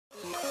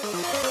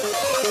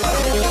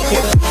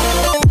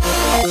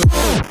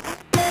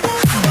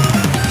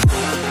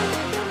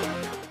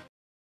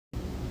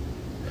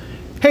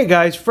Hey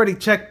guys,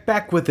 CFL-TECH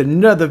back with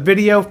another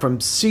video from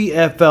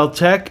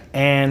CFL-TECH,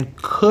 and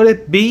could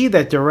it be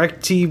that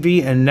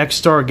DirecTV and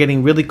Nexstar are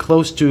getting really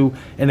close to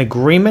an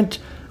agreement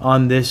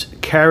on this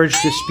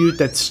carriage dispute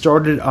that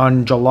started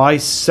on July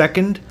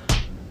 2nd?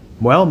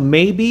 Well,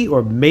 maybe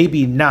or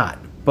maybe not,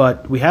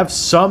 but we have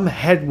some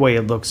headway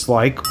it looks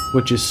like,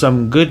 which is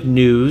some good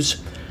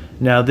news.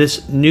 Now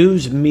this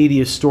news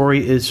media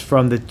story is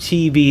from the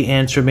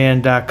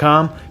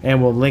TVAnswerman.com,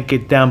 and we'll link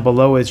it down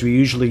below as we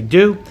usually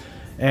do.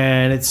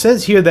 And it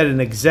says here that an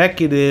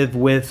executive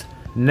with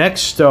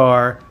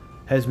Nexstar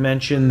has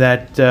mentioned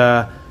that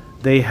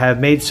they have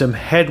made some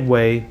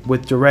headway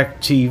with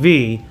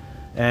DirecTV,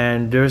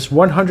 and there's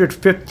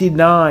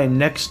 159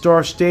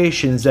 Nexstar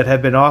stations that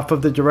have been off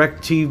of the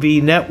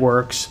DirecTV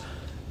networks,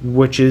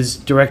 which is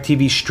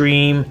DirecTV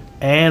Stream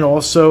and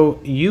also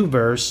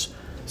Uverse.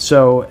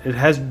 So it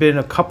has been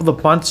a couple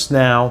of months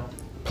now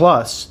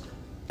plus,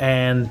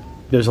 and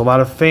there's a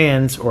lot of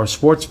fans, or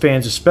sports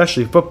fans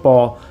especially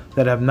football,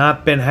 that have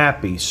not been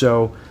happy.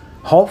 So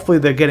hopefully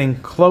they're getting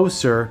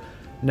closer.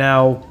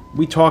 Now,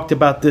 we talked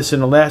about this in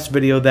the last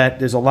video that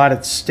there's a lot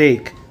at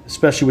stake,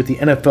 especially with the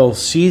NFL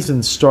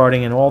season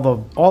starting and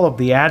all of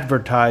the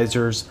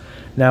advertisers.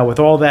 Now, with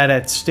all that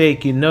at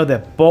stake, you know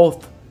that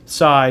both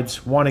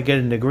sides want to get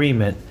an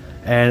agreement,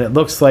 and it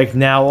looks like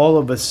now all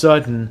of a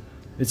sudden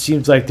it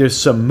seems like there's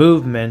some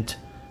movement.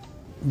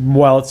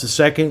 Well, it's the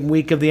second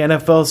week of the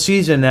NFL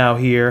season now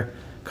here,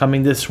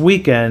 coming this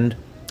weekend,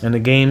 and the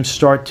games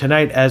start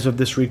tonight as of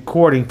this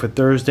recording for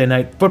Thursday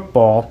Night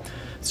Football.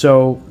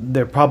 So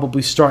they're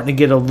probably starting to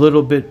get a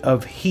little bit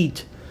of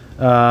heat.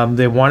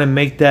 They want to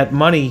make that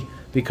money,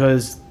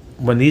 because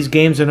when these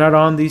games are not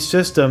on these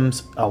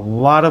systems, a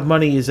lot of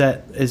money is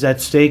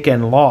at stake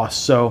and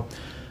lost. So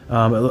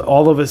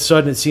all of a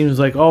sudden it seems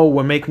like, oh,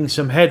 we're making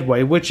some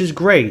headway, which is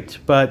great.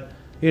 But,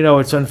 you know,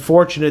 it's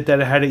unfortunate that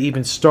it had to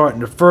even start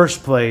in the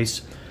first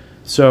place.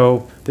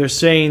 So they're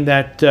saying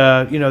that,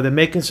 you know, they're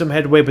making some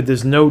headway, but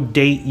there's no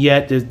date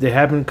yet. They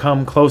haven't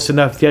come close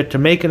enough yet to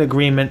make an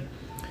agreement.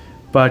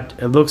 But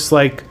it looks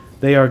like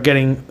they are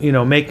getting, you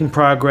know, making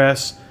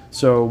progress.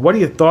 So what are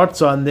your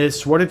thoughts on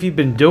this? What have you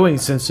been doing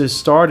since this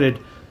started?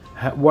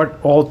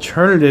 What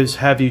alternatives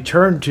have you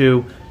turned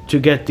to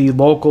get the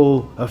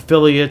local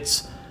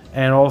affiliates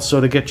and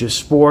also to get your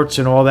sports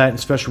and all that,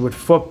 especially with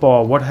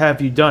football? What have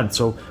you done?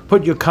 So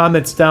put your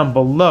comments down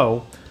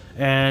below.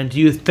 And do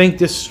you think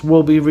this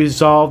will be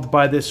resolved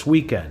by this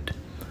weekend?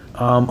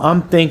 We're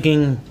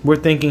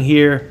thinking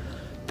here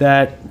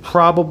that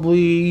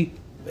probably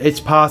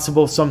it's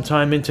possible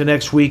sometime into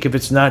next week if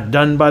it's not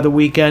done by the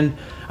weekend.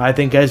 I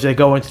think as they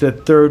go into the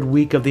third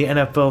week of the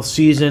NFL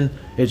season,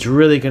 it's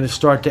really going to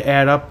start to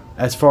add up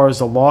as far as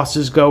the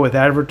losses go with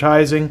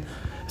advertising.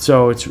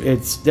 So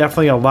it's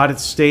definitely a lot at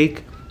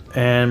stake.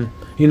 And,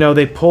 you know,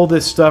 they pull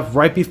this stuff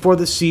right before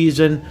the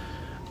season.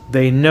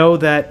 They know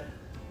that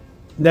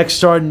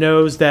Nexstar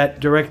knows that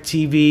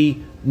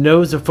DirecTV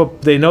knows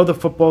they know the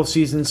football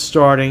season's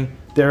starting.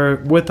 They're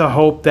with the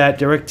hope that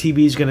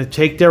DirecTV is going to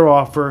take their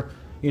offer.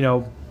 You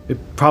know,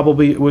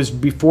 it was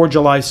before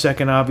July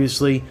 2nd,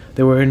 obviously.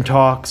 They were in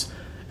talks,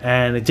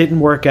 and it didn't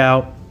work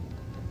out.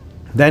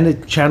 Then the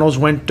channels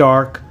went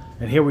dark,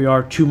 and here we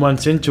are 2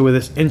 months into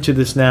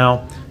this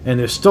now, and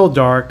they're still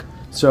dark.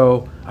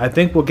 So I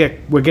think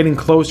we're getting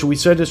closer. We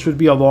said this would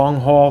be a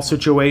long haul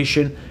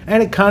situation,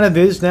 and it kind of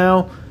is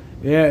now.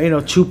 Yeah, you know,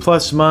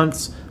 2+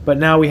 months, but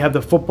now we have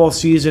the football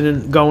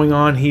season going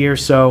on here,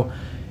 so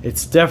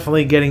it's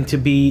definitely getting to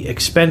be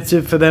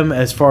expensive for them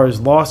as far as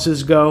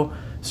losses go.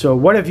 So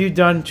what have you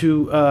done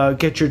to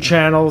get your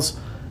channels?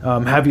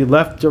 Have you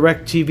left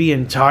DirecTV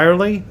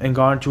entirely and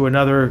gone to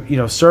another, you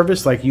know,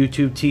 service like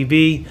YouTube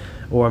TV,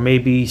 or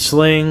maybe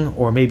Sling,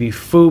 or maybe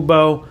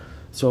Fubo?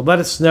 So let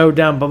us know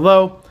down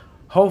below.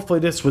 Hopefully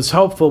this was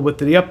helpful with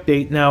the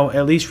update. Now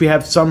at least we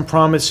have some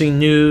promising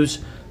news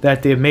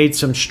that they've made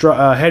some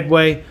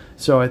headway.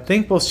 So I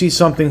think we'll see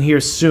something here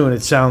soon,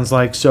 it sounds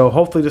like. So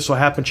hopefully this will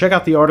happen. Check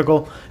out the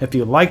article if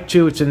you'd like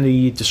to. It's in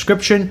the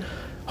description.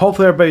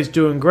 Hopefully everybody's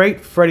doing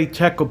great.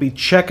 CFL-TECH will be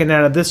checking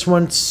out of this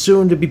one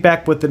soon to be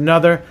back with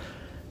another.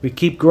 We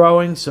keep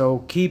growing,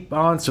 so keep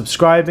on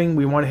subscribing.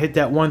 We want to hit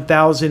that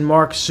 1,000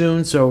 mark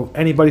soon. So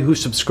anybody who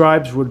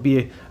subscribes would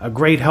be a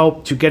great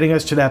help to getting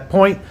us to that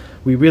point.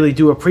 We really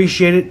do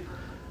appreciate it.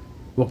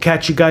 We'll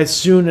catch you guys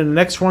soon in the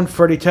next one.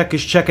 CFL-TECH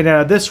is checking out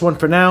of this one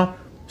for now.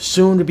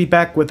 Soon to be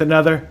back with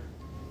another.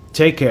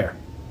 Take care.